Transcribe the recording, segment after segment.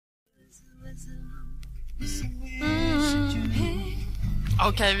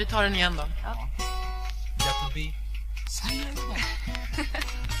Okej, vi tar den igen då. Ja.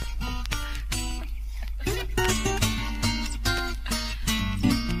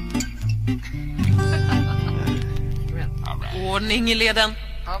 Ordning i leden.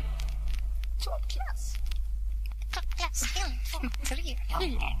 Ja. Toppklass. Toppklass. 1, 2, 3,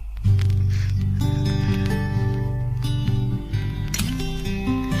 4.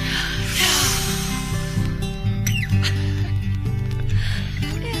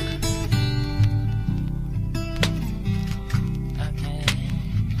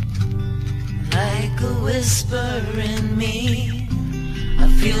 Like a whisper in me, I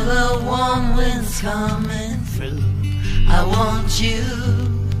feel the warm winds coming through. I want you,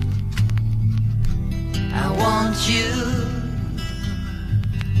 I want you.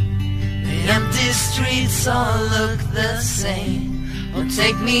 The empty streets all look the same. Oh,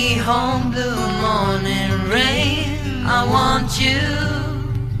 take me home, blue morning rain. I want you.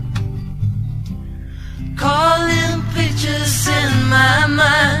 Calling pictures in my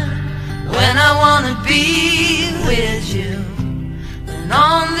mind when I wanna be with you. And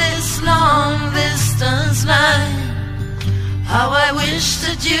on this long distance line, how I wish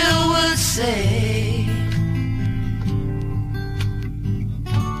that you would say,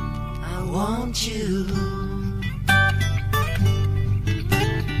 I want you.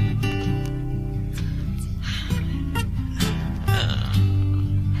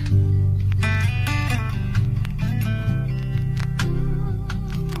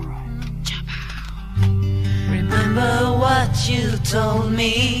 Remember what you told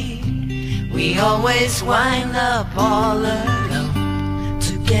me, we always wind up all alone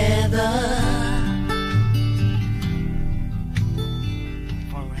together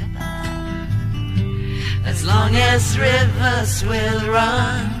forever. As long as rivers will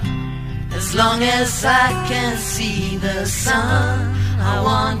run, as long as I can see the sun, I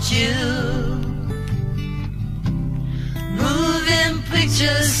want you. Moving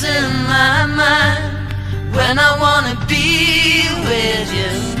pictures in my mind when I wanna be with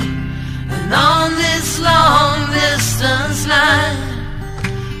you. And on this long distance line,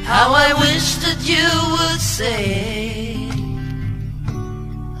 how I wish that you would say,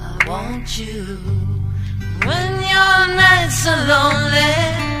 I want you. When your nights are lonely,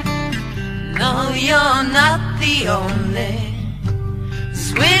 no, you're not the only.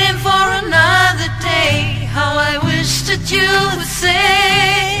 Just waiting for another day, how I wish that you would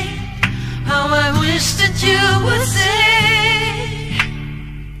say, how I wish that you would say,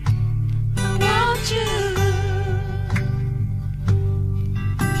 I want you.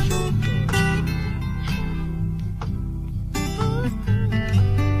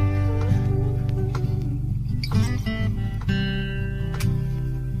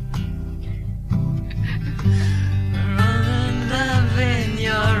 Love in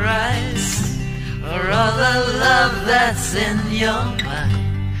your eyes, or all the love that's in your mind.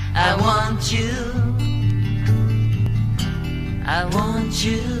 I want you, I want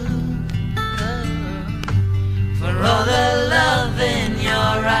you. For all the love in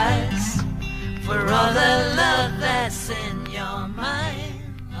your eyes, for all the love